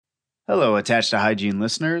Hello, Attached to Hygiene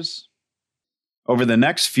listeners. Over the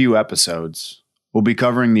next few episodes, we'll be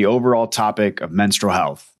covering the overall topic of menstrual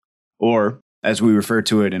health, or as we refer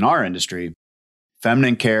to it in our industry,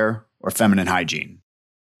 feminine care or feminine hygiene.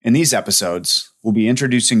 In these episodes, we'll be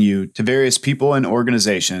introducing you to various people and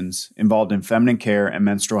organizations involved in feminine care and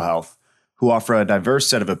menstrual health who offer a diverse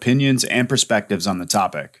set of opinions and perspectives on the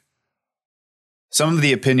topic. Some of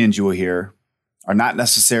the opinions you will hear are not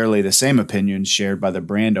necessarily the same opinions shared by the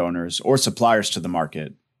brand owners or suppliers to the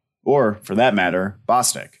market, or, for that matter,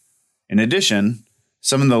 Bostik. In addition,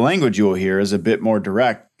 some of the language you will hear is a bit more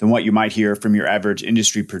direct than what you might hear from your average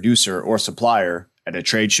industry producer or supplier at a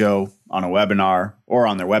trade show, on a webinar, or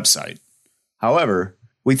on their website. However,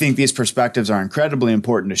 we think these perspectives are incredibly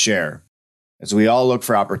important to share, as we all look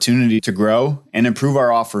for opportunity to grow and improve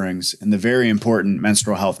our offerings in the very important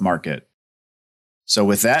menstrual health market. So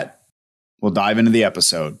with that, we'll dive into the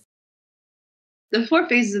episode. The 4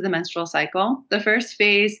 phases of the menstrual cycle. The first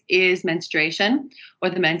phase is menstruation, or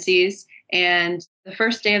the menses, and the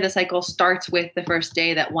first day of the cycle starts with the first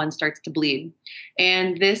day that one starts to bleed.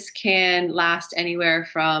 And this can last anywhere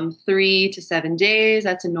from 3 to 7 days.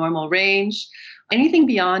 That's a normal range. Anything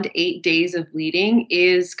beyond 8 days of bleeding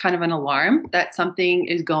is kind of an alarm that something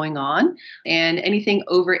is going on. And anything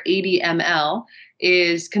over 80 ml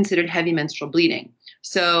is considered heavy menstrual bleeding.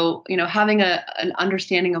 So, having an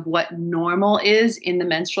understanding of what normal is in the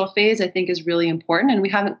menstrual phase, I think is really important. And we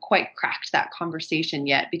haven't quite cracked that conversation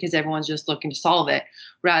yet because everyone's just looking to solve it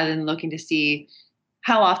rather than looking to see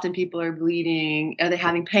how often people are bleeding. Are they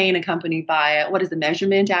having pain accompanied by it? What is the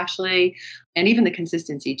measurement actually? And even the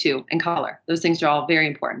consistency too, and color. Those things are all very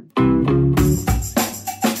important.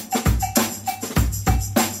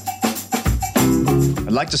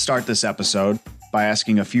 I'd like to start this episode by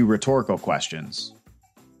asking a few rhetorical questions.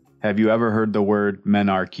 Have you ever heard the word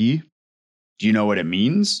menarche? Do you know what it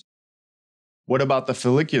means? What about the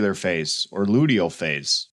follicular phase or luteal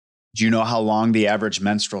phase? Do you know how long the average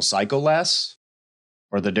menstrual cycle lasts?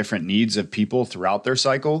 Or the different needs of people throughout their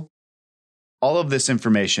cycle? All of this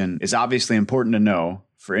information is obviously important to know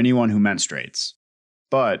for anyone who menstruates,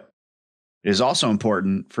 but it is also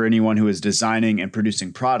important for anyone who is designing and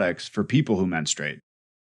producing products for people who menstruate.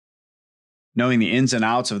 Knowing the ins and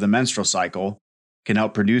outs of the menstrual cycle can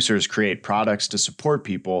help producers create products to support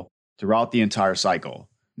people throughout the entire cycle,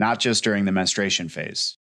 not just during the menstruation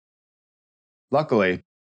phase. Luckily,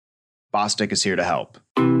 Bostik is here to help.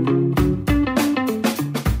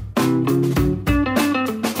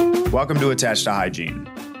 Welcome to Attached to Hygiene,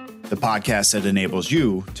 the podcast that enables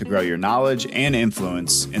you to grow your knowledge and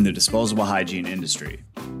influence in the disposable hygiene industry.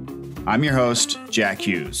 I'm your host, Jack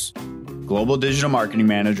Hughes, Global Digital Marketing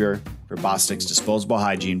Manager for Bostik's Disposable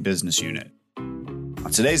Hygiene Business Unit. On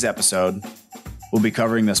today's episode, we'll be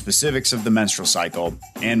covering the specifics of the menstrual cycle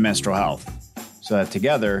and menstrual health, so that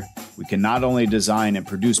together we can not only design and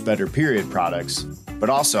produce better period products, but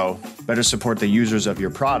also better support the users of your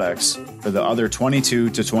products for the other 22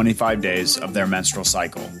 to 25 days of their menstrual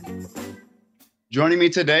cycle. Joining me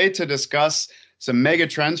today to discuss some mega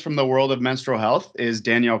trends from the world of menstrual health is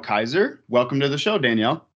Danielle Kaiser. Welcome to the show,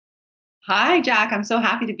 Danielle. Hi, Jack. I'm so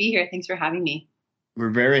happy to be here. Thanks for having me. We're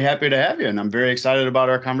very happy to have you, and I'm very excited about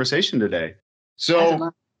our conversation today. So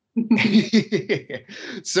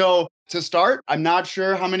to start, I'm not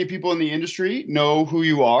sure how many people in the industry know who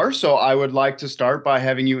you are, so I would like to start by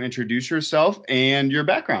having you introduce yourself and your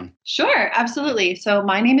background. Sure, absolutely. So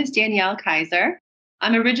my name is Danielle Kaiser.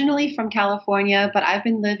 I'm originally from California, but I've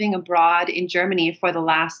been living abroad in Germany for the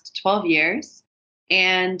last 12 years.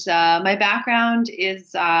 And my background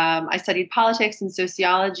is I studied politics and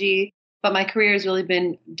sociology, but my career has really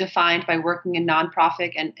been defined by working in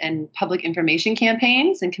nonprofit and public information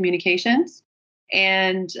campaigns and communications.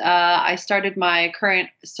 And I started my current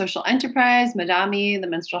social enterprise, Madami, the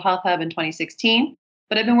Menstrual Health Hub, in 2016.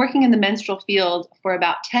 But I've been working in the menstrual field for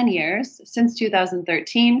about 10 years, since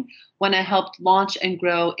 2013, when I helped launch and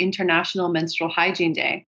grow International Menstrual Hygiene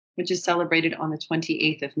Day, which is celebrated on the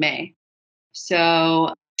 28th of May.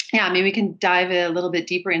 So maybe we can dive a little bit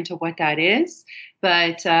deeper into what that is.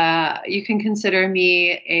 But you can consider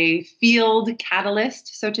me a field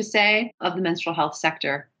catalyst, so to say, of the menstrual health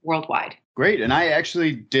sector worldwide. Great. And I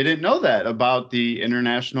actually didn't know that about the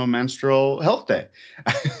International Menstrual Health Day.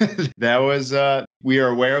 That was, we are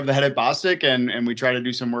aware of that at Bostik, and we try to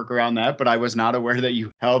do some work around that, but I was not aware that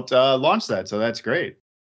you helped launch that. So that's great.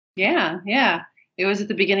 Yeah. It was at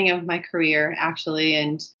the beginning of my career, actually,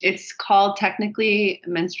 and it's called technically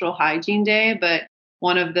Menstrual Hygiene Day, but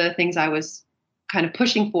one of the things I was kind of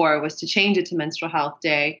pushing for was to change it to Menstrual Health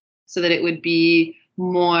Day so that it would be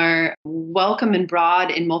more welcome and broad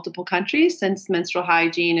in multiple countries, since menstrual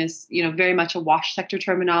hygiene is, very much a wash sector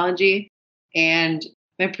terminology. And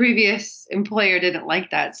my previous employer didn't like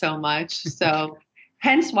that so much. So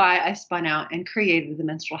hence why I spun out and created the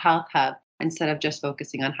Menstrual Health Hub instead of just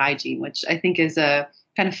focusing on hygiene, which I think is a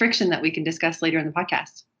kind of friction that we can discuss later in the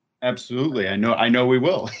podcast. Absolutely. I know we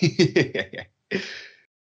will.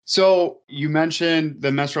 So you mentioned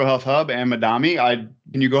the Menstrual Health Hub and Madami.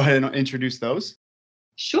 Can you go ahead and introduce those?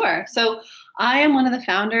 Sure. So I am one of the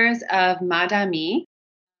founders of Madami.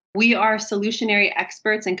 We are solutionary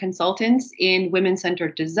experts and consultants in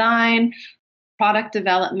women-centered design, product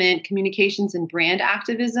development, communications, and brand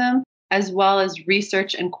activism, as well as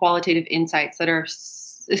research and qualitative insights that are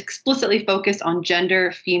explicitly focused on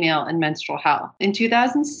gender, female, and menstrual health. In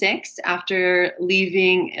 2006, after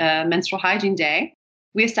leaving Menstrual Hygiene Day,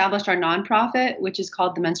 we established our nonprofit, which is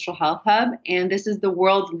called the Menstrual Health Hub. And this is the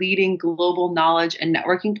world's leading global knowledge and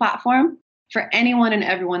networking platform for anyone and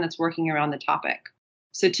everyone that's working around the topic.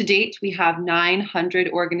 So to date, we have 900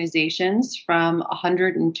 organizations from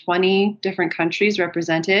 120 different countries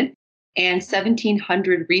represented and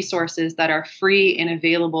 1,700 resources that are free and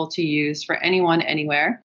available to use for anyone,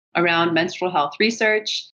 anywhere around menstrual health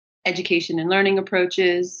research, education and learning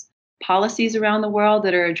approaches, policies around the world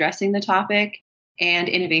that are addressing the topic, and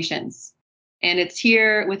innovations. And it's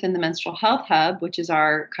here within the Menstrual Health Hub, which is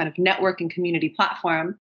our kind of network and community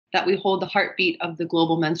platform, that we hold the heartbeat of the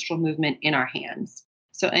global menstrual movement in our hands.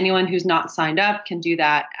 So anyone who's not signed up can do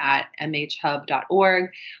that at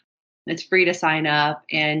mhhub.org. It's free to sign up,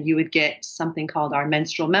 and you would get something called our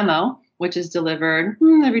menstrual memo, which is delivered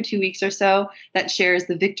every 2 weeks or so, that shares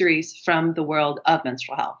the victories from the world of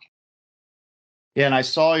menstrual health. Yeah, and I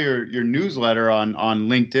saw your newsletter on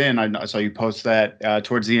LinkedIn. I saw you post that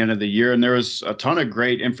towards the end of the year, and there was a ton of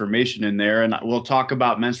great information in there. And we'll talk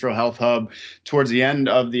about Menstrual Health Hub towards the end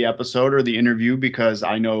of the episode or the interview, because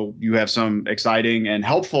I know you have some exciting and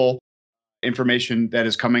helpful information that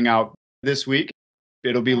is coming out this week.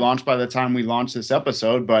 It'll be launched by the time we launch this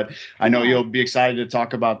episode, but I know you'll be excited to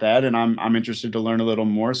talk about that, and I'm interested to learn a little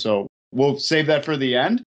more. So we'll save that for the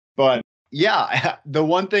end. But yeah, the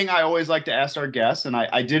one thing I always like to ask our guests, and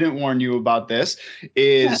I didn't warn you about this,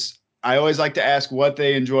 is I always like to ask what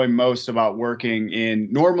they enjoy most about working in,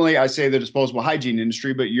 normally I say the disposable hygiene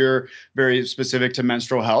industry, but you're very specific to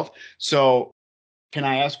menstrual health. So can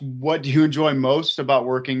I ask, what do you enjoy most about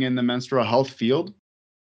working in the menstrual health field?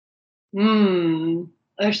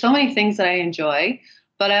 There's so many things that I enjoy,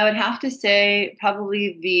 but I would have to say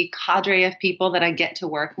probably the cadre of people that I get to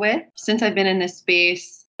work with. Since I've been in this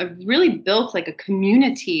space, I've really built like a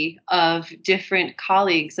community of different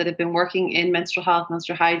colleagues that have been working in menstrual health,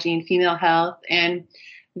 menstrual hygiene, female health, and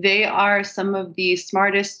they are some of the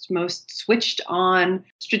smartest, most switched on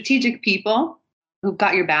strategic people who've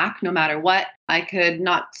got your back no matter what. I could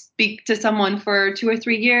not speak to someone for 2 or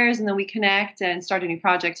 3 years and then we connect and start a new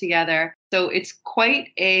project together. So it's quite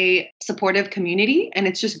a supportive community, and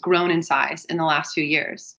it's just grown in size in the last few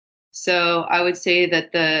years. So I would say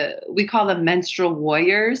that we call them menstrual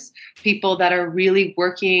warriors, people that are really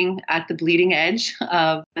working at the bleeding edge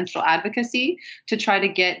of menstrual advocacy to try to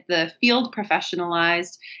get the field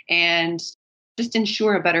professionalized and just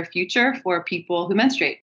ensure a better future for people who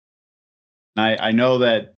menstruate. I know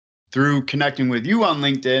that through connecting with you on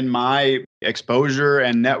LinkedIn, my exposure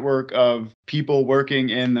and network of people working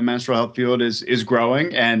in the menstrual health field is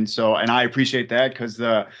growing. And I appreciate that, because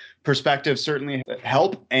the perspective certainly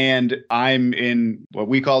help. And I'm in what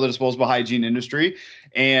we call the disposable hygiene industry,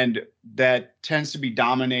 and that tends to be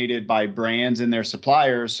dominated by brands and their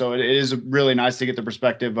suppliers. So it is really nice to get the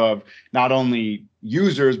perspective of not only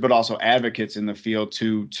users, but also advocates in the field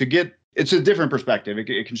to get. It's a different perspective.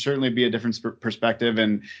 It can certainly be a different perspective.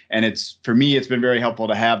 And it's, for me, it's been very helpful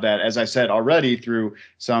to have that, as I said already, through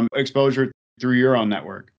some exposure through your own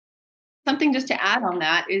network. Something just to add on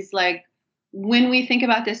that is, like, when we think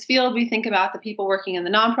about this field, we think about the people working in the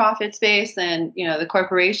nonprofit space and, the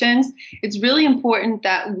corporations. It's really important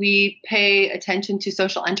that we pay attention to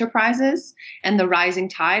social enterprises and the rising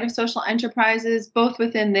tide of social enterprises, both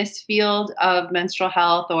within this field of menstrual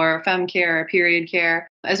health or femme care or period care,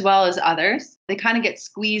 as well as others. They kind of get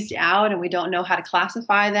squeezed out, and we don't know how to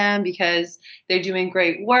classify them because they're doing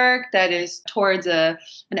great work that is towards an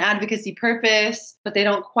advocacy purpose, but they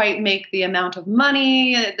don't quite make the amount of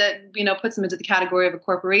money that, puts them into the category of a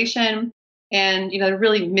corporation. And, they're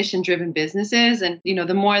really mission-driven businesses. And,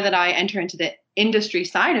 the more that I enter into the industry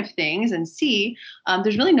side of things and see,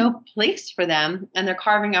 there's really no place for them, and they're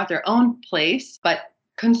carving out their own place. But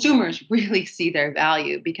consumers really see their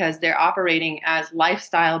value because they're operating as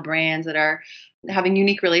lifestyle brands that are having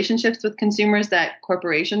unique relationships with consumers that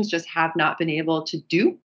corporations just have not been able to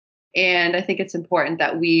do. And I think it's important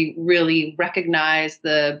that we really recognize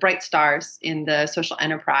the bright stars in the social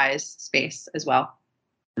enterprise space as well.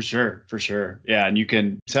 For sure, for sure. Yeah. And you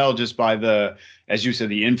can tell just by as you said,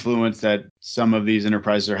 the influence that some of these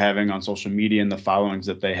enterprises are having on social media and the followings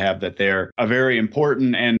that they have, that they're a very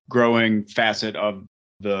important and growing facet of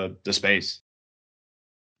the space.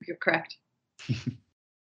 You're correct.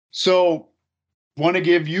 So want to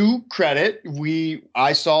give you credit.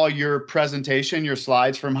 I saw your presentation, your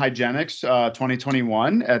slides from Hygienix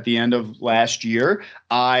 2021 at the end of last year.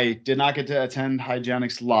 I did not get to attend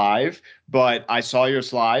Hygienix live, but I saw your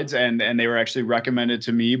slides and they were actually recommended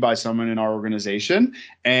to me by someone in our organization.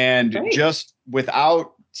 And Great. Just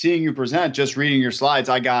without seeing you present, just reading your slides,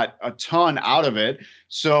 I got a ton out of it.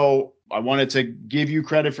 So I wanted to give you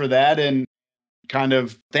credit for that and kind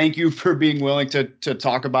of thank you for being willing to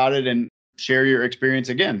talk about it and share your experience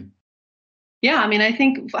again. Yeah, I mean, I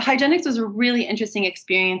think Hygienix was a really interesting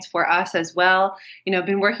experience for us as well. I've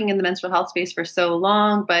been working in the menstrual health space for so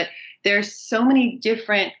long, but there's so many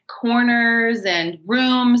different corners and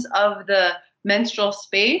rooms of the menstrual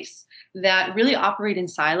space that really operate in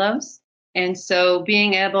silos. And so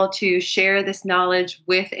being able to share this knowledge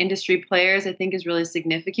with industry players, I think is really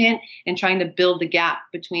significant in trying to build the gap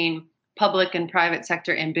between public and private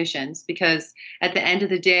sector ambitions, because at the end of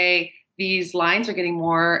the day, these lines are getting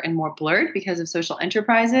more and more blurred because of social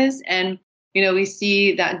enterprises. And, we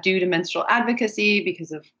see that due to menstrual advocacy,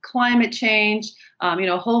 because of climate change,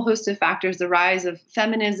 a whole host of factors, the rise of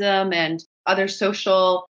feminism and other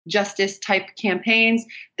social justice type campaigns.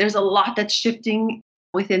 There's a lot that's shifting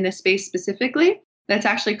within this space specifically, that's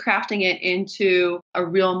actually crafting it into a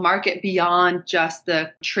real market beyond just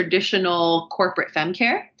the traditional corporate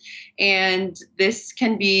femcare. And this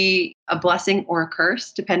can be a blessing or a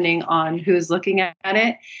curse, depending on who's looking at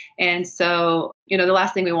it. And so, the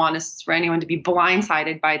last thing we want is for anyone to be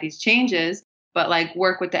blindsided by these changes, but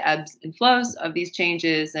work with the ebbs and flows of these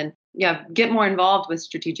changes and get more involved with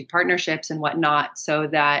strategic partnerships and whatnot, so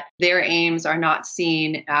that their aims are not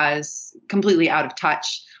seen as completely out of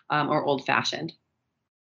touch or old fashioned.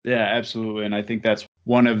 Yeah, absolutely. And I think that's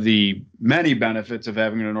one of the many benefits of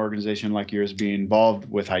having an organization like yours being involved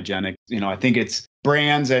with Hygienix. I think it's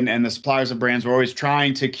brands and the suppliers of brands are always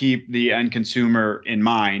trying to keep the end consumer in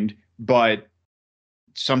mind, but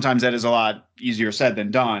sometimes that is a lot easier said than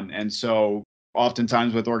done. And so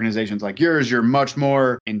oftentimes with organizations like yours, you're much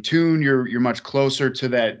more in tune, you're much closer to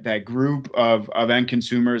that group of end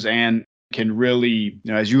consumers and can really,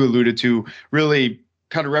 as you alluded to, really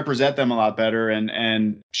kind of represent them a lot better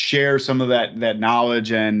and share some of that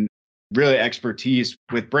knowledge and really expertise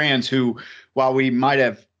with brands who, while we might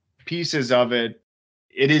have pieces of it,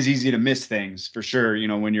 it is easy to miss things for sure.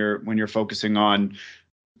 When you're focusing on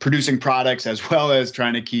producing products as well as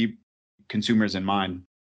trying to keep consumers in mind.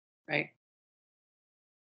 Right.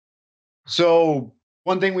 So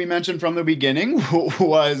one thing we mentioned from the beginning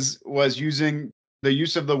was using the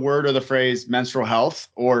use of the word or the phrase menstrual health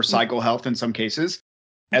or cycle health in some cases,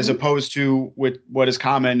 as opposed to with what is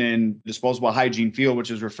common in disposable hygiene field, which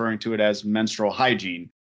is referring to it as menstrual hygiene.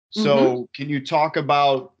 So can you talk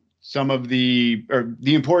about some of the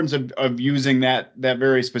importance of using that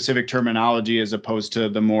very specific terminology as opposed to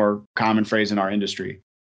the more common phrase in our industry?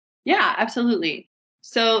 Yeah, absolutely.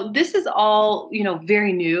 So this is all,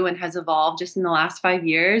 very new and has evolved just in the last 5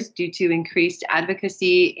 years due to increased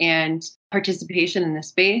advocacy and participation in the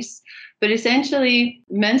space. But essentially,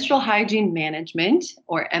 menstrual hygiene management,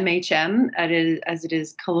 or MHM, as it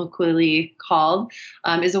is colloquially called,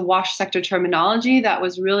 is a WASH sector terminology that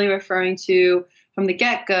was really referring to, from the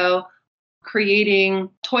get-go, creating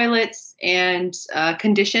toilets and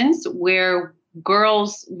conditions where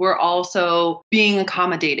girls were also being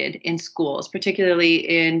accommodated in schools, particularly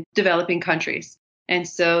in developing countries. And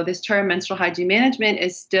so this term menstrual hygiene management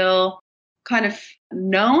is still kind of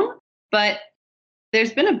known, but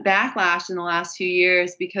there's been a backlash in the last few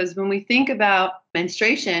years, because when we think about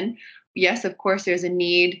menstruation, yes, of course, there's a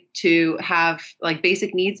need to have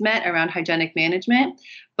basic needs met around hygienic management.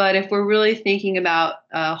 But if we're really thinking about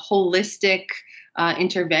holistic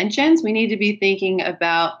interventions, we need to be thinking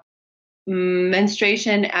about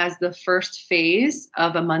menstruation as the first phase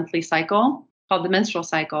of a monthly cycle called the menstrual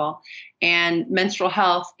cycle, and menstrual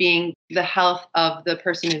health being the health of the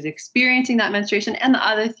person who's experiencing that menstruation and the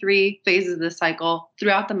other 3 phases of the cycle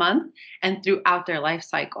throughout the month and throughout their life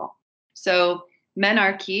cycle. So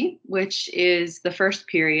menarche, which is the first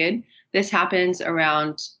period, this happens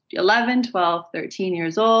around 11, 12, 13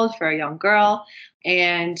 years old for a young girl.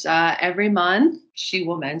 And every month she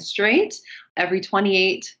will menstruate. Every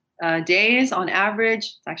 28 days on average.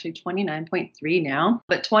 It's actually 29.3 now,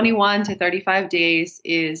 but 21 to 35 days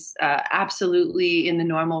is absolutely in the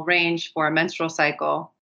normal range for a menstrual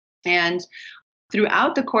cycle. And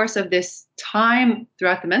throughout the course of this time,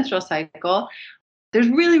 throughout the menstrual cycle, there's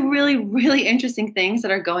really, really, really interesting things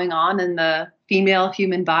that are going on in the female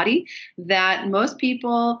human body that most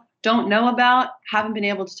people don't know about, haven't been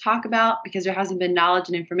able to talk about because there hasn't been knowledge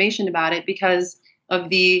and information about it because of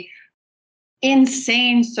the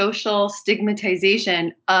insane social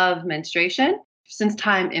stigmatization of menstruation since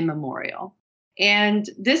time immemorial. And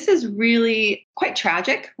this is really quite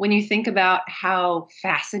tragic when you think about how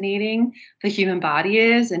fascinating the human body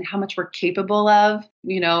is and how much we're capable of,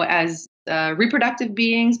 as reproductive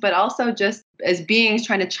beings, but also just as beings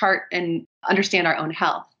trying to chart and understand our own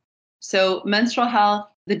health. So, menstrual health,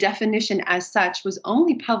 the definition as such, was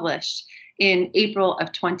only published in April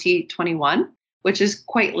of 2021, which is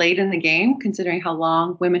quite late in the game, considering how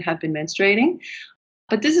long women have been menstruating.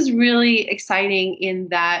 But this is really exciting in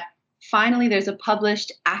that finally there's a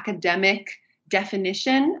published academic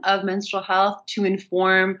definition of menstrual health to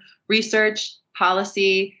inform research,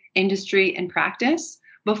 policy, industry, and practice.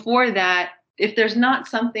 Before that, if there's not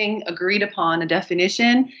something agreed upon, a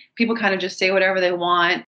definition, people kind of just say whatever they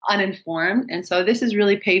want, uninformed. And so this is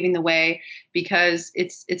really paving the way because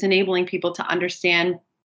it's enabling people to understand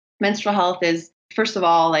menstrual health is, first of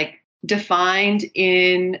all, like defined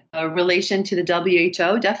in relation to the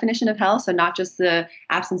WHO definition of health. So not just the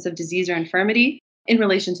absence of disease or infirmity in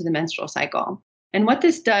relation to the menstrual cycle. And what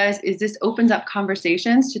this does is this opens up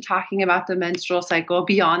conversations to talking about the menstrual cycle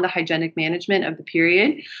beyond the hygienic management of the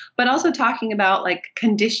period, but also talking about like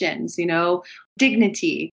conditions,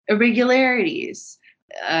 dignity, irregularities,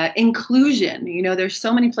 inclusion. There's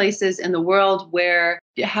so many places in the world where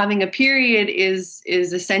having a period is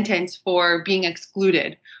a sentence for being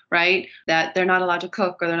excluded, right? That they're not allowed to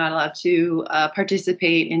cook or they're not allowed to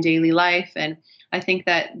participate in daily life. And I think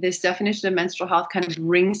that this definition of menstrual health kind of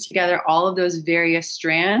brings together all of those various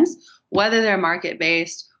strands, whether they're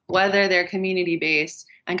market-based, whether they're community-based,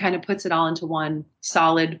 and kind of puts it all into one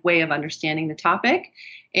solid way of understanding the topic.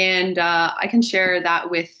 And I can share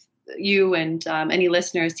that with you and any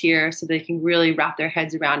listeners here so they can really wrap their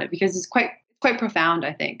heads around it because it's quite profound,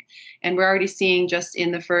 I think. And we're already seeing just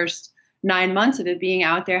in the first 9 months of it being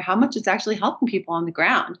out there how much it's actually helping people on the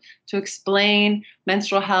ground to explain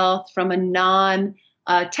menstrual health from a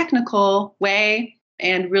non-technical way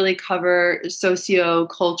and really cover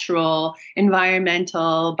socio-cultural,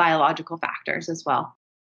 environmental, biological factors as well.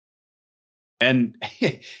 And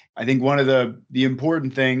I think one of the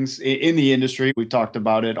important things in the industry, we've talked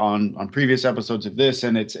about it on previous episodes of this,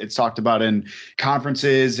 and it's talked about in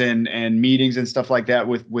conferences and meetings and stuff like that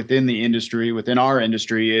within the industry, within our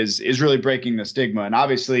industry, is really breaking the stigma. And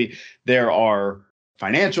obviously there are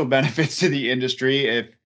financial benefits to the industry if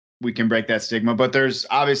we can break that stigma, but there's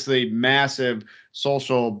obviously massive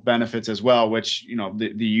social benefits as well, which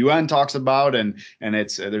the UN talks about, and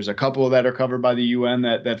it's there's a couple that are covered by the UN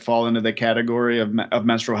that fall into the category of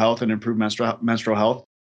menstrual health and improved menstrual health.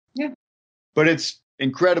 Yeah, but it's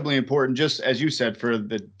incredibly important, just as you said, for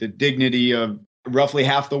the dignity of roughly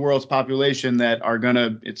half the world's population that are going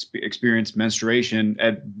to experience menstruation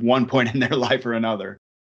at one point in their life or another.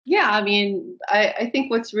 Yeah, I mean, I think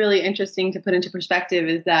what's really interesting to put into perspective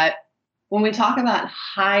is that when we talk about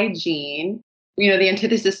hygiene, the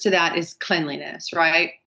antithesis to that is cleanliness,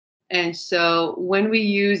 right? And so when we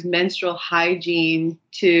use menstrual hygiene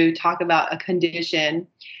to talk about a condition,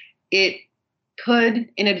 it could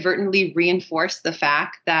inadvertently reinforce the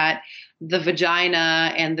fact that the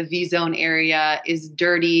vagina and the V-zone area is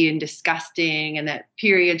dirty and disgusting and that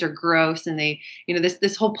periods are gross and they,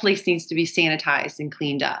 this whole place needs to be sanitized and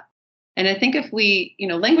cleaned up. And I think if we,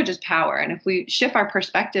 language is power. And if we shift our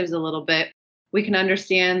perspectives a little bit, we can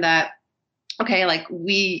understand that, okay, like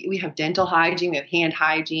we have dental hygiene, we have hand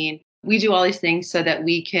hygiene. We do all these things so that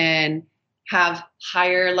we can have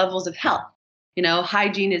higher levels of health.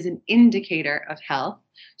 Hygiene is an indicator of health.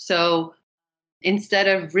 So instead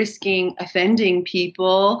of risking offending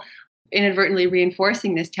people, inadvertently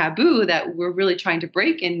reinforcing this taboo that we're really trying to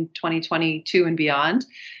break in 2022 and beyond,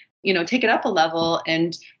 take it up a level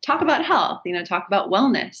and talk about health, talk about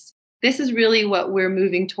wellness. This is really what we're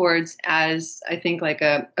moving towards as, I think, like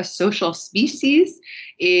a social species,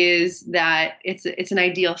 is that it's an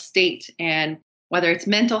ideal state. And whether it's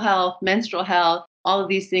mental health, menstrual health, all of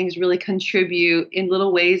these things really contribute in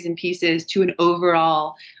little ways and pieces to an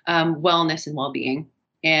overall wellness and well-being.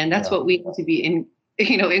 And that's what we need to be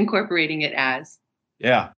incorporating it as.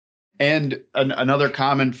 Yeah. And another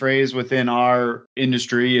common phrase within our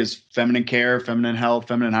industry is feminine care, feminine health,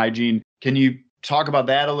 feminine hygiene. Can you talk about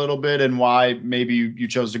that a little bit and why maybe you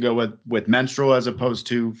chose to go with menstrual as opposed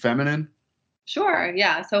to feminine? Sure.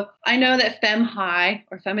 Yeah. So I know that fem-hi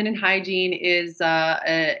or feminine hygiene is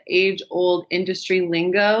a age-old industry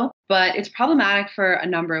lingo, but it's problematic for a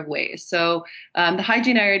number of ways. So the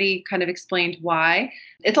hygiene, I already kind of explained why.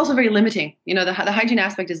 It's also very limiting. The hygiene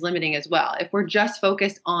aspect is limiting as well. If we're just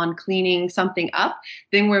focused on cleaning something up,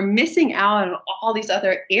 then we're missing out on all these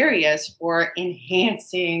other areas for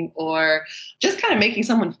enhancing or just kind of making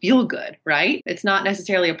someone feel good, right? It's not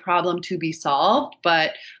necessarily a problem to be solved,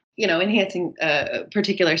 but enhancing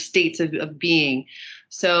particular states of being.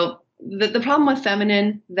 So the problem with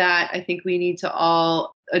feminine that I think we need to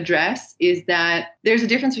all address is that there's a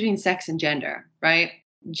difference between sex and gender, right?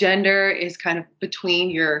 Gender is kind of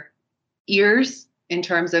between your ears in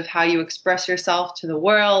terms of how you express yourself to the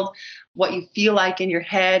world, what you feel like in your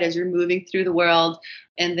head as you're moving through the world.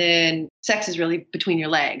 And then sex is really between your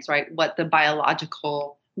legs, right? What the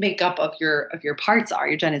biological makeup of your parts are,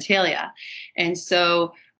 your genitalia. And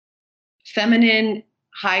so feminine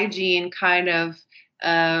hygiene kind of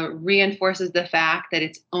reinforces the fact that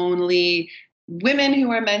it's only women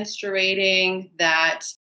who are menstruating, that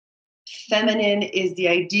feminine is the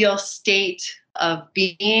ideal state of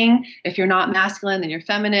being. If you're not masculine, then you're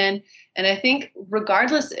feminine. And I think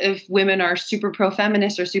regardless if women are super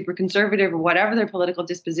pro-feminist or super conservative or whatever their political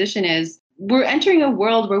disposition is, we're entering a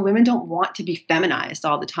world where women don't want to be feminized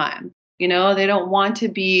all the time. They don't want to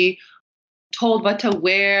be told what to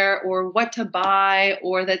wear or what to buy,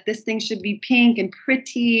 or that this thing should be pink and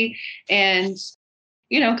pretty, and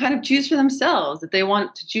kind of choose for themselves, that they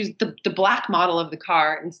want to choose the black model of the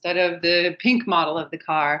car instead of the pink model of the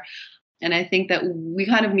car. And I think that we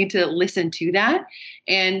kind of need to listen to that.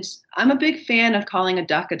 And I'm a big fan of calling a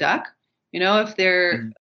duck a duck. If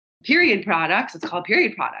they're period products, it's called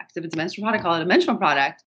period products. If it's a menstrual product, call it a menstrual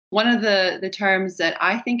product. One of the terms that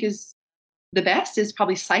I think is the best is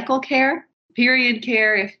probably cycle care. Period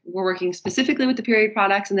care, if we're working specifically with the period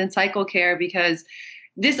products, and then cycle care, because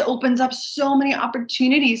this opens up so many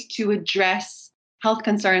opportunities to address health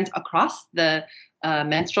concerns across the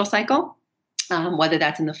menstrual cycle, whether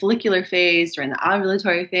that's in the follicular phase or in the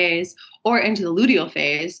ovulatory phase or into the luteal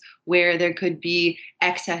phase, where there could be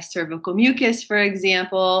excess cervical mucus, for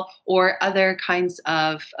example, or other kinds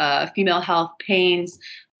of female health pains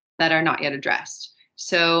that are not yet addressed.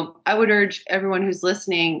 So I would urge everyone who's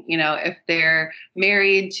listening, if they're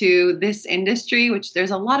married to this industry, which there's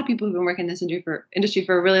a lot of people who've been working in this industry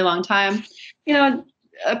for a really long time,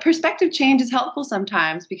 a perspective change is helpful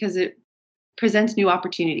sometimes because it presents new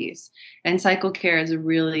opportunities. And cycle care is a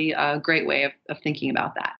really great way of thinking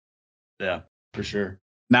about that. Yeah, for sure.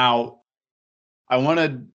 Now, I want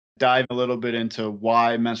to dive a little bit into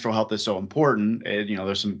why menstrual health is so important.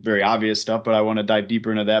 There's some very obvious stuff, but I want to dive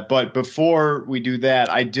deeper into that. But before we do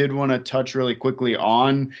that, I did want to touch really quickly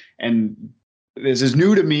on, and this is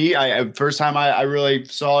new to me. First time I really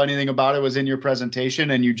saw anything about it was in your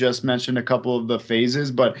presentation, and you just mentioned a couple of the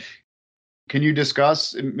phases, but can you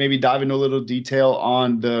discuss, maybe dive into a little detail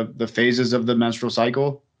on the phases of the menstrual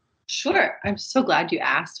cycle? Sure. I'm so glad you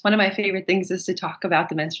asked. One of my favorite things is to talk about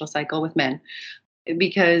the menstrual cycle with men,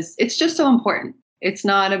 because it's just so important. It's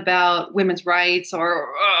not about women's rights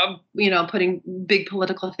or, putting big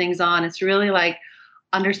political things on. It's really like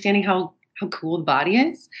understanding how cool the body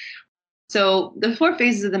is. So the 4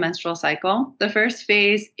 phases of the menstrual cycle. The first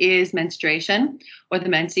phase is menstruation, or the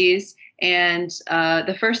menses. And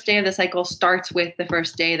the first day of the cycle starts with the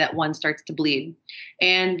first day that one starts to bleed.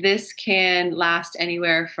 And this can last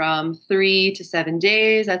anywhere from 3 to 7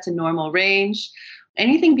 days. That's a normal range.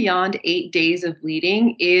 Anything beyond 8 days of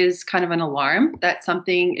bleeding is kind of an alarm that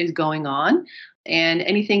something is going on. And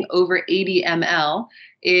anything over 80 ml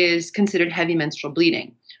is considered heavy menstrual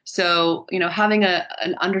bleeding. So, having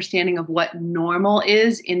an understanding of what normal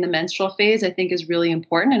is in the menstrual phase, I think is really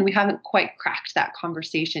important. And we haven't quite cracked that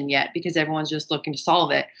conversation yet, because everyone's just looking to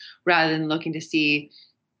solve it rather than looking to see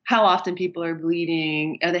how often people are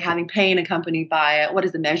bleeding. Are they having pain accompanied by it? What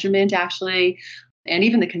is the measurement actually? And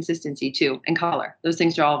even the consistency too, and color. Those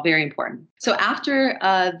things are all very important. So after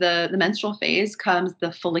the menstrual phase comes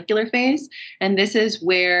the follicular phase. And this is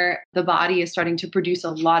where the body is starting to produce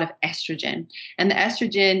a lot of estrogen. And the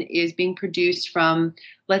estrogen is being produced from,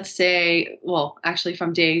 let's say, actually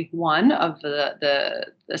from day 1 of the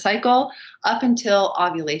cycle up until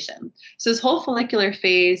ovulation. So this whole follicular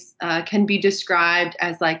phase can be described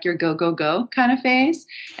as like your go, go, go kind of phase.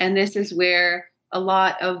 And this is where a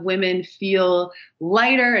lot of women feel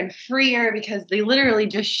lighter and freer because they literally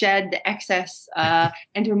just shed the excess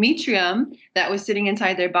endometrium that was sitting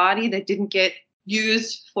inside their body that didn't get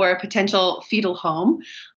used for a potential fetal home.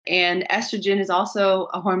 And estrogen is also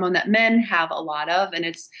a hormone that men have a lot of, and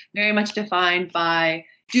it's very much defined by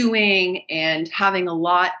doing and having a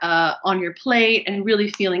lot on your plate and really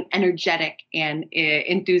feeling energetic and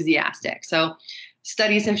enthusiastic. So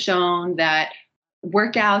studies have shown that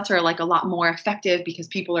workouts are like a lot more effective because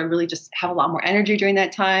people are really just have a lot more energy during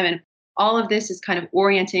that time. And all of this is kind of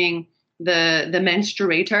orienting the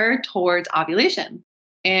menstruator towards ovulation.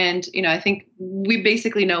 And, I think we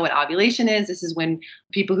basically know what ovulation is. This is when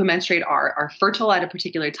people who menstruate are fertile at a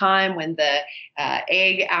particular time, when the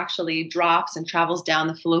egg actually drops and travels down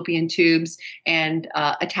the fallopian tubes and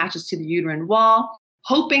attaches to the uterine wall,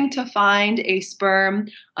 hoping to find a sperm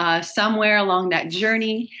somewhere along that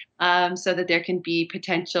journey, so that there can be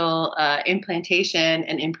potential implantation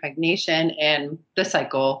and impregnation, and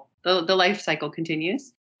the life cycle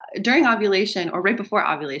continues. During ovulation or right before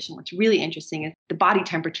ovulation, what's really interesting is the body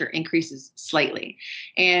temperature increases slightly.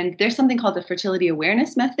 And there's something called the fertility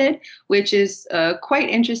awareness method, which is quite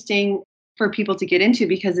interesting for people to get into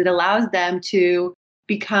because it allows them to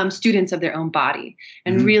become students of their own body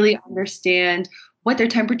and really understand what their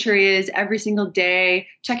temperature is every single day,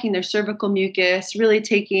 checking their cervical mucus, really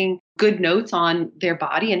taking good notes on their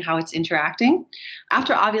body and how it's interacting.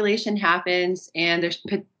 After ovulation happens and there's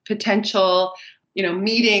potential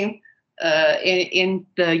meeting in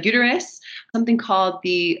the uterus, something called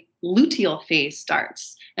the luteal phase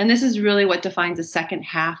starts. And this is really what defines the second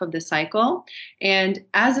half of the cycle. And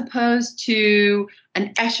as opposed to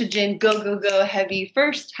an estrogen go, go, go heavy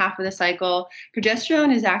first half of the cycle,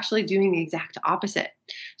 progesterone is actually doing the exact opposite.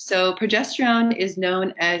 So progesterone is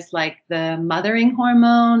known as like the mothering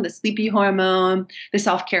hormone, the sleepy hormone, the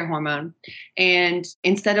self-care hormone. And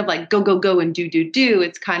instead of like go, go, go and do, do, do,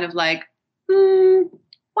 it's kind of like,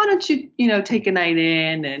 why don't you, take a night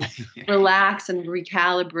in and relax and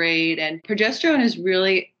recalibrate? And progesterone is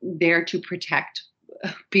really there to protect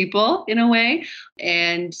people in a way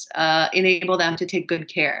and enable them to take good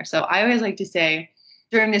care. So I always like to say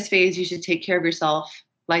during this phase, you should take care of yourself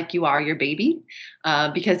like you are your baby,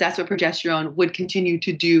 because that's what progesterone would continue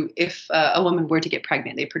to do if a woman were to get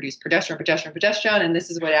pregnant. They produce progesterone, and this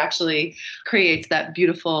is what actually creates that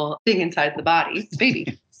beautiful thing inside the body, the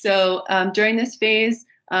baby. So during this phase,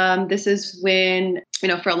 this is when,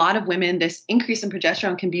 for a lot of women, this increase in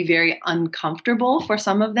progesterone can be very uncomfortable for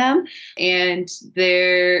some of them. And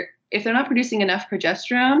if they're not producing enough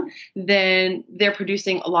progesterone, then they're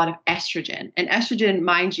producing a lot of estrogen. And estrogen,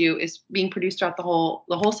 mind you, is being produced throughout the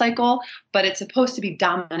whole cycle, but it's supposed to be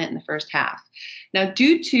dominant in the first half. Now,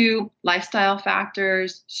 due to lifestyle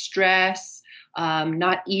factors, stress,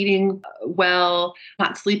 not eating well,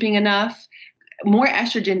 not sleeping enough, more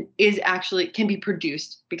estrogen can be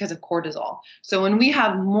produced because of cortisol. So when we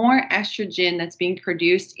have more estrogen that's being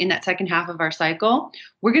produced in that second half of our cycle,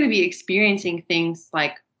 we're going to be experiencing things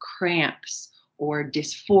like cramps or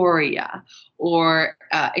dysphoria or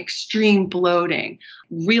extreme bloating,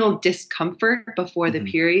 real discomfort before the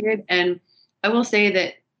period. And I will say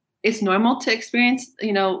that it's normal to experience,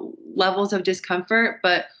 levels of discomfort,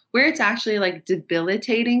 but where it's actually like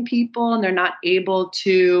debilitating people and they're not able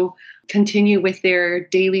to continue with their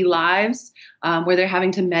daily lives, where they're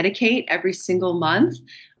having to medicate every single month,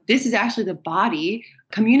 this is actually the body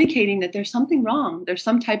communicating that there's something wrong. There's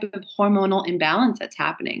some type of hormonal imbalance that's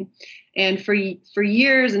happening. And for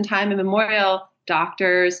years and time immemorial,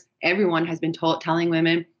 doctors, everyone has been telling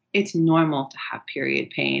women, it's normal to have period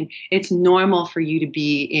pain. It's normal for you to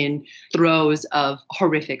be in throes of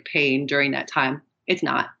horrific pain during that time. It's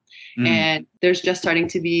not. And there's just starting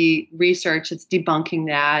to be research that's debunking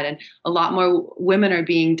that. And a lot more women are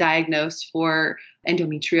being diagnosed for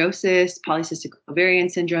endometriosis, polycystic ovarian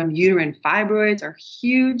syndrome, uterine fibroids are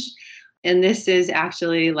huge. And this is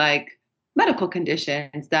actually like medical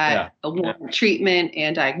conditions that want treatment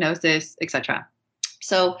and diagnosis, etc.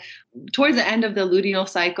 So towards the end of the luteal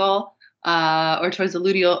cycle, or towards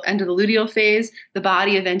the end of the luteal phase, the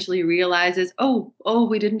body eventually realizes, oh,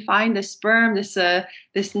 we didn't find the sperm,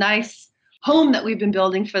 this nice home that we've been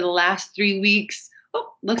building for the last 3 weeks.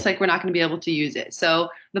 Oh, looks like we're not going to be able to use it. So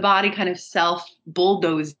the body kind of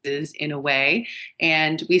self-bulldozes in a way,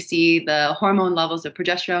 and we see the hormone levels of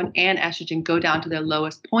progesterone and estrogen go down to their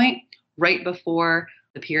lowest point right before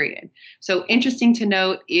the period. So interesting to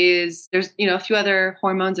note is there's, a few other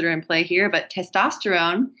hormones that are in play here, but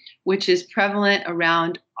testosterone, which is prevalent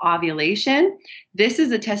around ovulation. This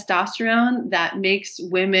is a testosterone that makes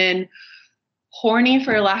women horny,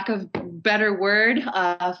 for lack of better word,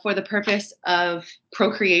 for the purpose of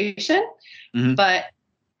procreation. But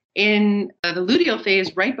in the luteal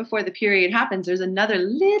phase, right before the period happens, there's another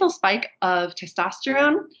little spike of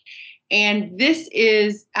testosterone. And this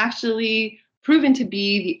is actually proven to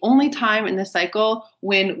be the only time in the cycle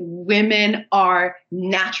when women are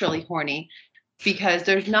naturally horny, because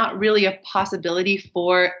there's not really a possibility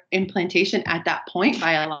for implantation at that point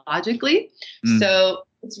biologically. Mm. So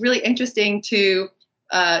it's really interesting to,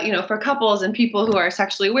 for couples and people who are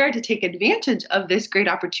sexually aware to take advantage of this great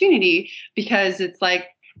opportunity, because it's like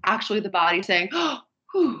actually the body saying, oh,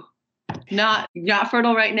 whew, not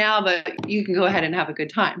fertile right now, but you can go ahead and have a good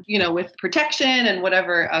time, with protection and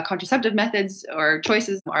whatever contraceptive methods or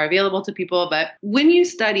choices are available to people. But when you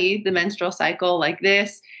study the menstrual cycle like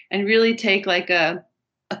this and really take like a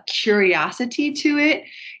curiosity to it,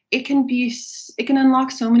 it can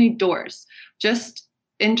unlock so many doors just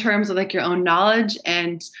in terms of like your own knowledge.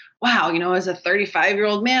 And wow, as a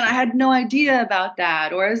 35-year-old man, I had no idea about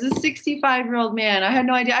that. Or as a 65-year-old man, I had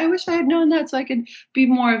no idea. I wish I had known that so I could be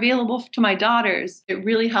more available to my daughters. It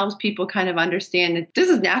really helps people kind of understand that this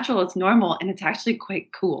is natural, it's normal, and it's actually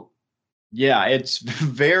quite cool. Yeah, it's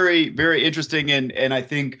very, very interesting. And I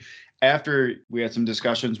think after we had some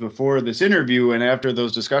discussions before this interview, and after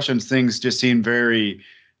those discussions, things just seemed very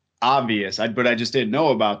obvious. But I just didn't know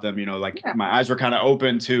about them. Yeah. My eyes were kind of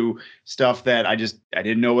open to stuff that I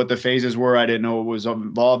didn't know what the phases were. I didn't know what was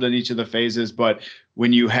involved in each of the phases. But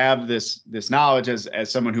when you have this knowledge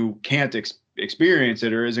as someone who can't experience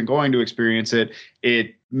it or isn't going to experience it,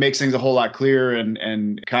 it makes things a whole lot clearer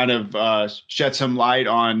and kind of shed some light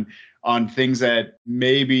on things that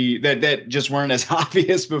maybe that just weren't as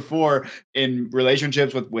obvious before in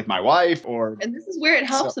relationships with my wife. And this is where it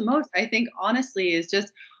helps the most, I think, honestly, is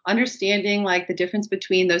just understanding like the difference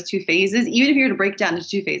between those two phases. Even if you were to break down the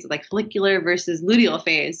two phases, like follicular versus luteal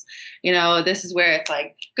phase, this is where it's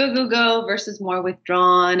like go versus more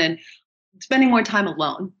withdrawn and spending more time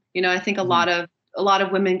alone. I think a lot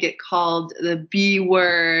of women get called the B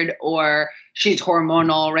word, or she's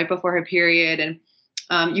hormonal right before her period. And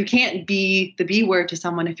you can't be the B word to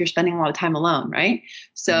someone if you're spending a lot of time alone, right?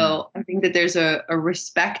 So I think that there's a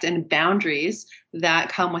respect and boundaries that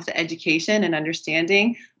come with the education and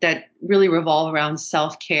understanding that really revolve around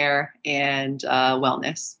self-care and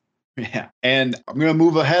wellness. Yeah. And I'm going to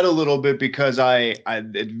move ahead a little bit because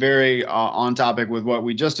it's very on topic with what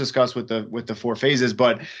we just discussed with the four phases,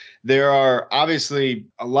 but there are obviously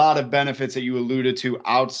a lot of benefits that you alluded to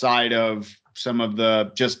outside of some of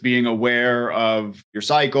the just being aware of your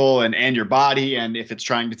cycle and your body. And if it's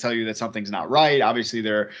trying to tell you that something's not right, obviously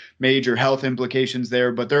there are major health implications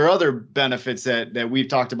there, but there are other benefits that we've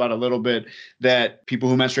talked about a little bit that people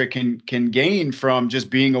who menstruate can gain from just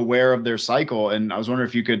being aware of their cycle. And I was wondering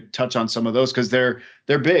if you could touch on some of those, because they're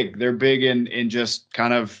big. They're big in just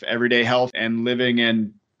kind of everyday health and living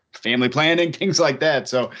and family planning, things like that.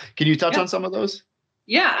 So can you touch on some of those?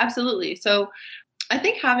 Yeah, absolutely. So I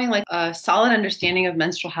think having like a solid understanding of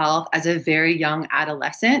menstrual health as a very young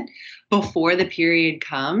adolescent before the period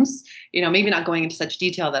comes, maybe not going into such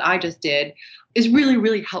detail that I just did, is really,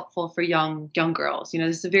 really helpful for young girls.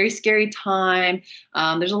 This is a very scary time.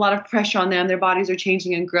 There's a lot of pressure on them. Their bodies are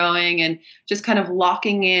changing and growing, and just kind of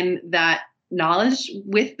locking in that knowledge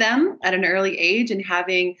with them at an early age, and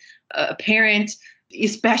having a parent,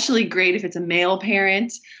 especially great if it's a male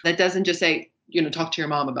parent, that doesn't just say, talk to your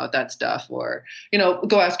mom about that stuff, or,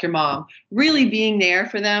 go ask your mom. Really being there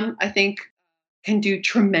for them, I think, can do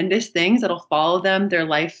tremendous things that'll follow them their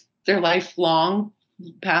lifelong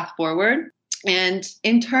path forward. And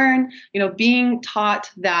in turn, being taught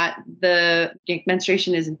that the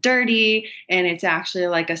menstruation isn't dirty, and it's actually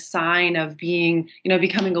like a sign of being,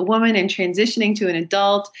 becoming a woman and transitioning to an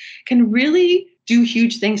adult, can really do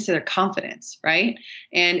huge things to their confidence, right?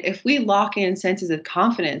 And if we lock in senses of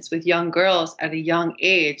confidence with young girls at a young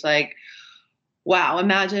age, like, wow,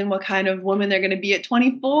 imagine what kind of woman they're going to be at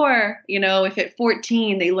 24. If at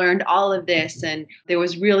 14 they learned all of this and there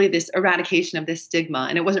was really this eradication of this stigma,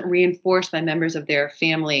 and it wasn't reinforced by members of their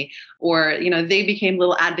family, or, they became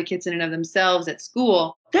little advocates in and of themselves at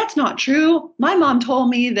school. That's not true. My mom told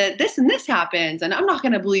me that this and this happens, and I'm not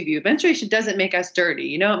going to believe you. Menstruation doesn't make us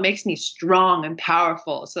dirty. It makes me strong and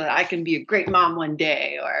powerful so that I can be a great mom one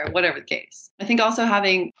day, or whatever the case. I think also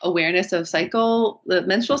having awareness of the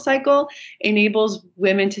menstrual cycle, enables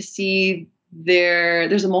women to see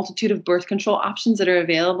there's a multitude of birth control options that are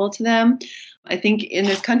available to them. I think in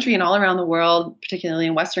this country and all around the world, particularly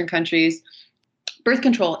in Western countries, birth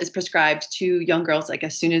control is prescribed to young girls like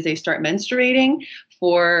as soon as they start menstruating,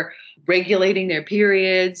 for regulating their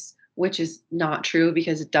periods, which is not true,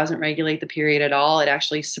 because it doesn't regulate the period at all. It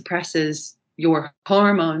actually suppresses your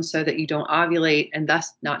hormones so that you don't ovulate and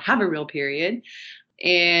thus not have a real period.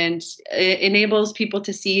 And it enables people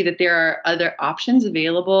to see that there are other options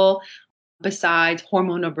available besides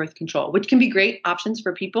hormonal birth control, which can be great options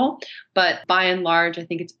for people. But by and large, I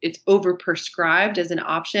think it's overprescribed as an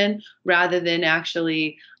option rather than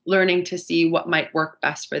actually learning to see what might work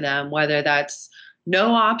best for them, whether that's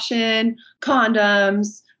no option,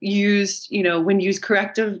 condoms, used, when used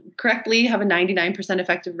correctly, have a 99%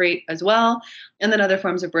 effective rate as well. And then other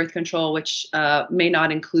forms of birth control, which may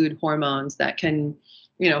not include hormones that can,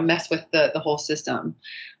 mess with the whole system.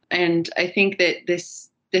 And I think that this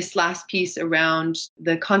last piece around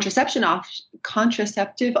the contraceptive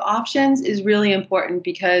options is really important,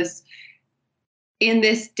 because in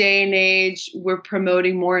this day and age, we're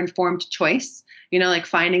promoting more informed choice, like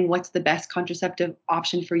finding what's the best contraceptive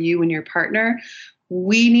option for you and your partner.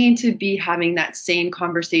 We need to be having that same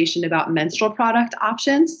conversation about menstrual product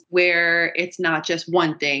options, where it's not just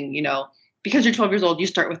one thing, because you're 12 years old, you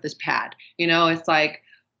start with this pad. It's like,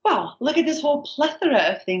 wow, look at this whole plethora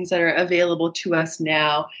of things that are available to us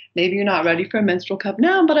now. Maybe you're not ready for a menstrual cup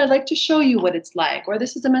now, but I'd like to show you what it's like. Or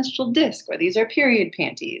this is a menstrual disc, or these are period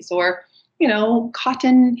panties, or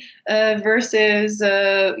cotton versus,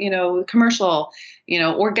 commercial,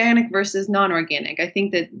 organic versus non-organic. I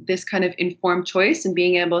think that this kind of informed choice and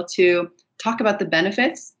being able to talk about the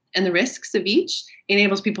benefits and the risks of each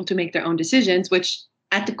enables people to make their own decisions, which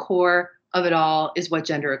at the core of it all is what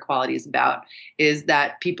gender equality is about, is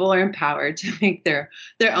that people are empowered to make their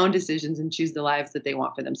own decisions and choose the lives that they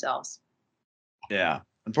want for themselves. Yeah.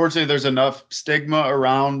 Unfortunately, there's enough stigma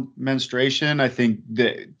around menstruation. I think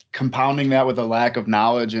that compounding that with a lack of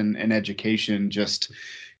knowledge and education,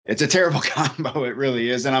 it's a terrible combo. It really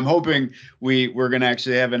is. And I'm hoping we're going to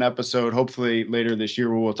actually have an episode, hopefully later this year,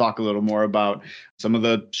 where we'll talk a little more about some of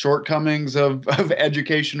the shortcomings of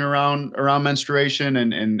education around menstruation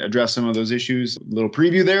and address some of those issues. A little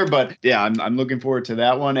preview there. But yeah, I'm looking forward to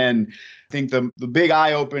that one. And I think the big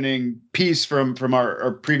eye-opening piece from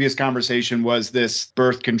our previous conversation was this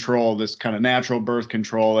birth control, this kind of natural birth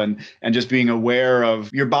control, and just being aware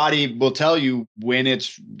of your body will tell you when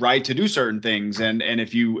it's right to do certain things. And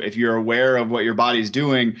if you're aware of what your body's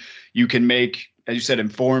doing, you can make, as you said,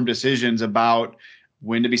 informed decisions about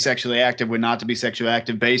when to be sexually active, when not to be sexually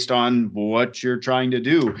active, based on what you're trying to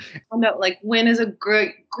do. No, like when is a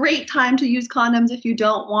great time to use condoms if you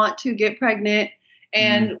don't want to get pregnant,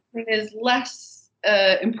 and when is less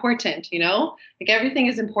important, like everything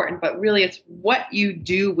is important, but really it's what you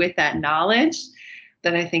do with that knowledge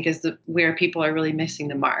that I think is where people are really missing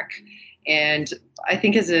the mark. And I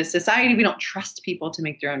think as a society, we don't trust people to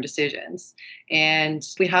make their own decisions. And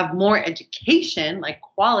if we have more education, like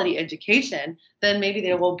quality education, then maybe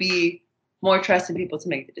there will be more trust in people to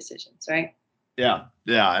make the decisions, right? Yeah.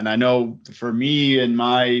 Yeah. And I know for me in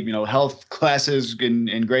my, health classes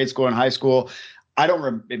in grade school and high school, I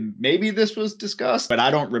don't maybe this was discussed, but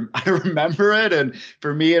I don't remember it. And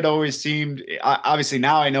for me, it always seemed, obviously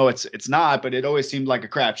now I know it's not, but it always seemed like a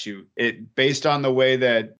crapshoot. Based on the way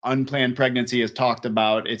that unplanned pregnancy is talked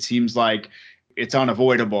about, it seems like it's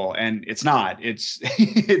unavoidable, and it's not. It's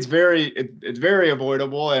very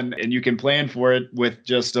avoidable, and you can plan for it with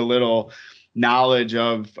just a little knowledge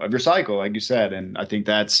of your cycle, like you said. And I think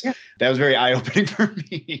that was very eye-opening for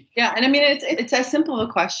me. Yeah. And I mean, it's as simple of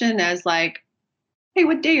a question as like, hey,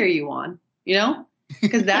 what day are you on?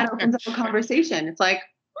 Because that opens up a conversation. It's like,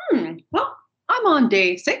 well, I'm on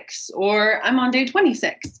day 6 or I'm on day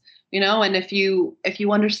 26, and if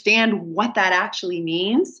you understand what that actually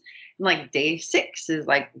means, like day 6 is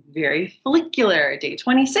like very follicular, day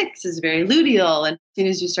 26 is very luteal. And as soon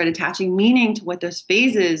as you start attaching meaning to what those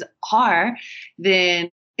phases are, then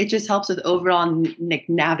it just helps with overall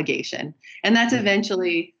navigation. And that's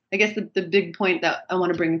eventually, I guess, the big point that I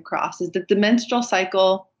want to bring across is that the menstrual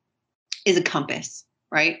cycle is a compass,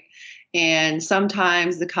 right? And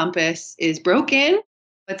sometimes the compass is broken,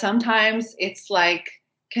 but sometimes it's like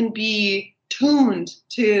can be tuned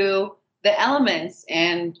to the elements,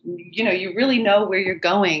 and you really know where you're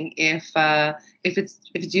going if it's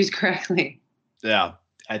used correctly. Yeah,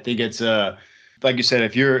 I think it's like you said,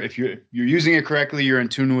 if you're using it correctly, you're in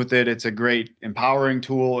tune with it. It's a great empowering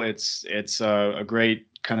tool. It's a great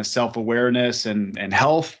kind of self-awareness and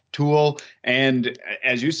health tool. And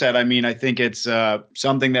as you said, I mean, I think it's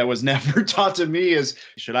something that was never taught to me is,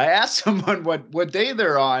 should I ask someone what day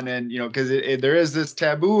they're on? And, because there is this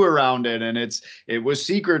taboo around it, and it was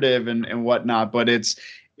secretive and whatnot, but it's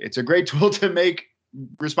a great tool to make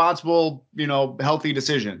responsible, healthy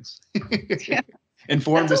decisions,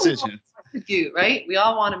 informed decisions. To do, right? We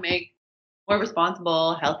all want to make more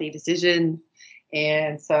responsible, healthy decisions.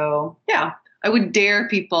 And so, yeah, I would dare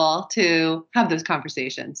people to have those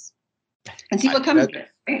conversations and see what comes of it.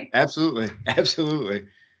 Right? Absolutely. Absolutely.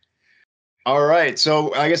 All right. So,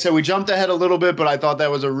 like I said, we jumped ahead a little bit, but I thought that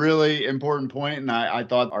was a really important point, and I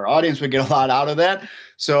thought our audience would get a lot out of that.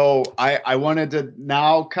 So, I wanted to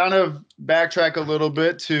now kind of backtrack a little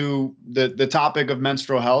bit to the topic of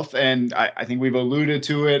menstrual health, and I think we've alluded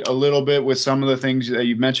to it a little bit with some of the things that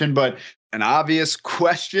you've mentioned, but an obvious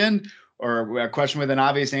question or a question with an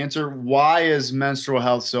obvious answer: why is menstrual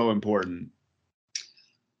health so important?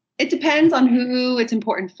 It depends on who it's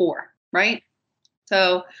important for, right?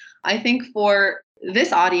 So I think for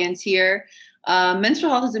this audience here,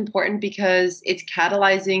 menstrual health is important because it's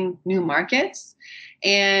catalyzing new markets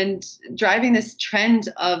and driving this trend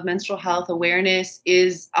of menstrual health awareness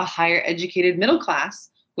is a higher educated middle class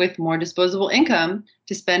with more disposable income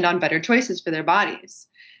to spend on better choices for their bodies.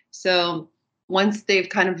 So once they've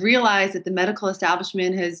kind of realized that the medical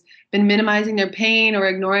establishment has been minimizing their pain or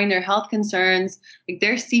ignoring their health concerns, like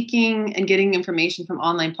they're seeking and getting information from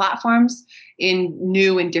online platforms in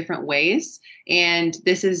new and different ways. And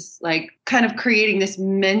this is like kind of creating this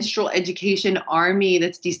menstrual education army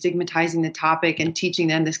that's destigmatizing the topic and teaching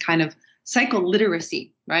them this kind of cycle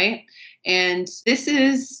literacy, right? And this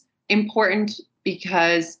is important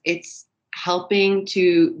because it's helping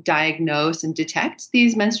to diagnose and detect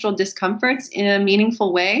these menstrual discomforts in a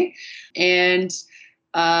meaningful way. And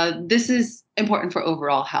this is important for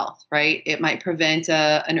overall health, right? It might prevent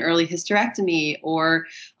an early hysterectomy, or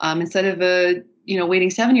instead of waiting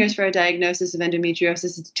 7 years for a diagnosis of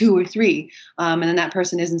endometriosis, it's 2 or 3. And then that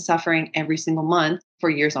person isn't suffering every single month for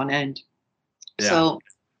years on end. Yeah. So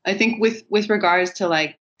I think with regards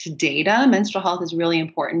to data, menstrual health is really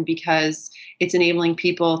important because it's enabling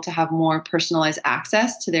people to have more personalized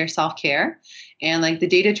access to their self-care. And the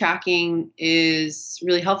data tracking is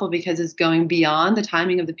really helpful because it's going beyond the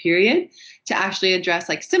timing of the period to actually address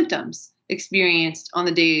symptoms experienced on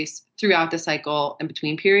the days throughout the cycle and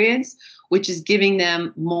between periods, which is giving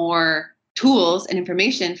them more tools and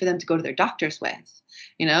information for them to go to their doctors with.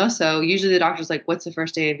 So usually the doctor's like, what's the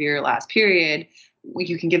first day of your last period?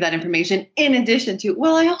 You can give that information in addition to,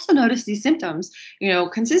 well, I also noticed these symptoms,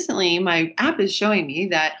 consistently. My app is showing me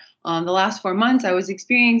that the last 4 months I was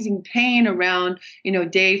experiencing pain around,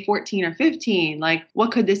 day 14 or 15.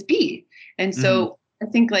 What could this be? And so I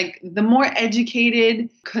think the more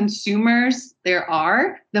educated consumers there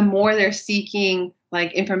are, the more they're seeking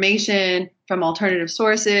information from alternative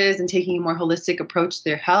sources and taking a more holistic approach to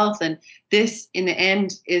their health. And this in the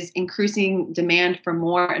end is increasing demand for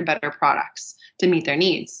more and better products to meet their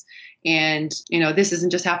needs. And, this isn't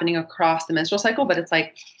just happening across the menstrual cycle, but it's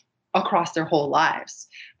across their whole lives,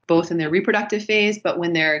 both in their reproductive phase, but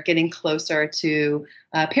when they're getting closer to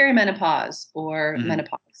perimenopause or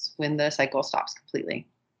menopause, when the cycle stops completely.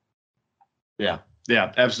 Yeah,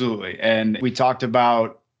 absolutely. And we talked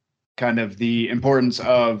about kind of the importance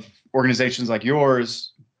of organizations like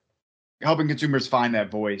yours helping consumers find that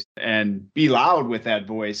voice and be loud with that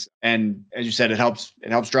voice. And as you said, it helps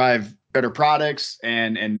drive better products,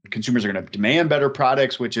 and consumers are going to demand better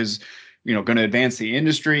products, which is, going to advance the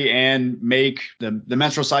industry and make the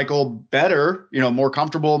menstrual cycle better, more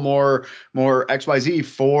comfortable, more XYZ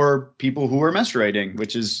for people who are menstruating,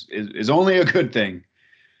 which is only a good thing.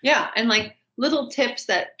 Yeah. And little tips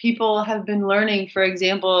that people have been learning, for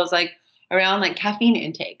example, is around caffeine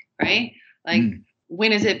intake, right?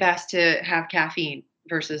 When is it best to have caffeine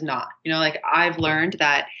versus not? I've learned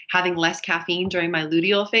that having less caffeine during my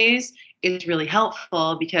luteal phase is really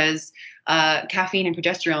helpful because caffeine and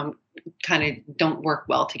progesterone kind of don't work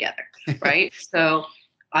well together, right? So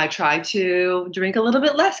I try to drink a little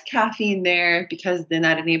bit less caffeine there because then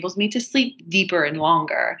that enables me to sleep deeper and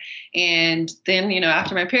longer. And then,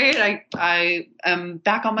 after my period, I am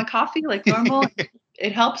back on my coffee like normal.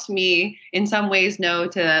 It helps me in some ways know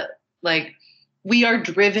to we are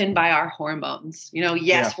driven by our hormones.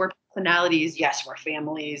 Yes, we're personalities. Yes, we're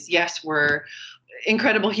families. Yes, we're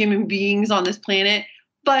incredible human beings on this planet,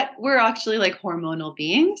 but we're actually hormonal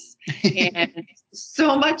beings. And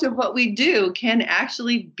so much of what we do can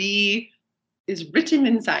actually is written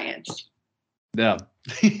in science. Yeah.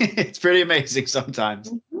 It's pretty amazing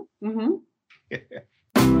sometimes.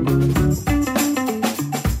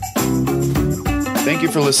 Thank you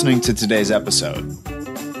for listening to today's episode.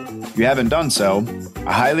 If you haven't done so,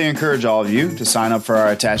 I highly encourage all of you to sign up for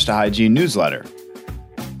our Attached to Hygiene newsletter.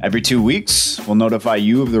 Every 2 weeks, we'll notify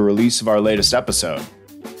you of the release of our latest episode.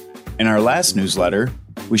 In our last newsletter,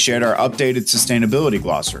 we shared our updated sustainability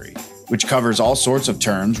glossary, which covers all sorts of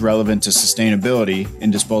terms relevant to sustainability in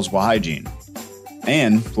disposable hygiene.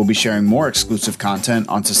 And we'll be sharing more exclusive content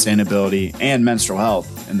on sustainability and menstrual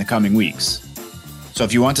health in the coming weeks. So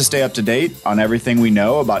if you want to stay up to date on everything we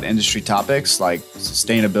know about industry topics like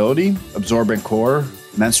sustainability, absorbent core,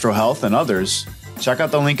 menstrual health, and others, check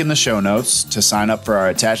out the link in the show notes to sign up for our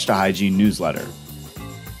Attached to Hygiene newsletter.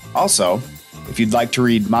 Also, if you'd like to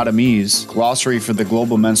read Madami's Glossary for the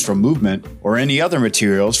Global Menstrual Movement or any other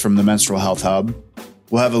materials from the Menstrual Health Hub,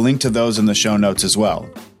 we'll have a link to those in the show notes as well.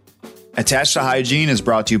 Attached to Hygiene is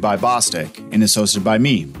brought to you by Bostic and is hosted by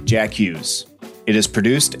me, Jack Hughes. It is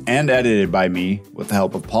produced and edited by me with the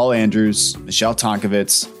help of Paul Andrews, Michelle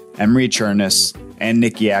Tonkovitz, Emery Chernus, and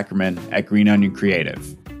Nikki Ackerman at Green Onion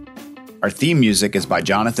Creative. Our theme music is by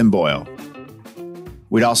Jonathan Boyle.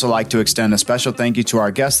 We'd also like to extend a special thank you to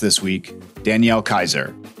our guest this week, Danielle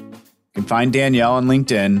Kaiser. You can find Danielle on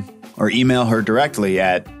LinkedIn or email her directly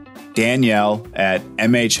at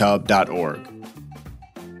danielle@mhhub.org.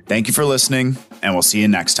 Thank you for listening, and we'll see you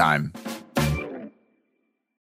next time.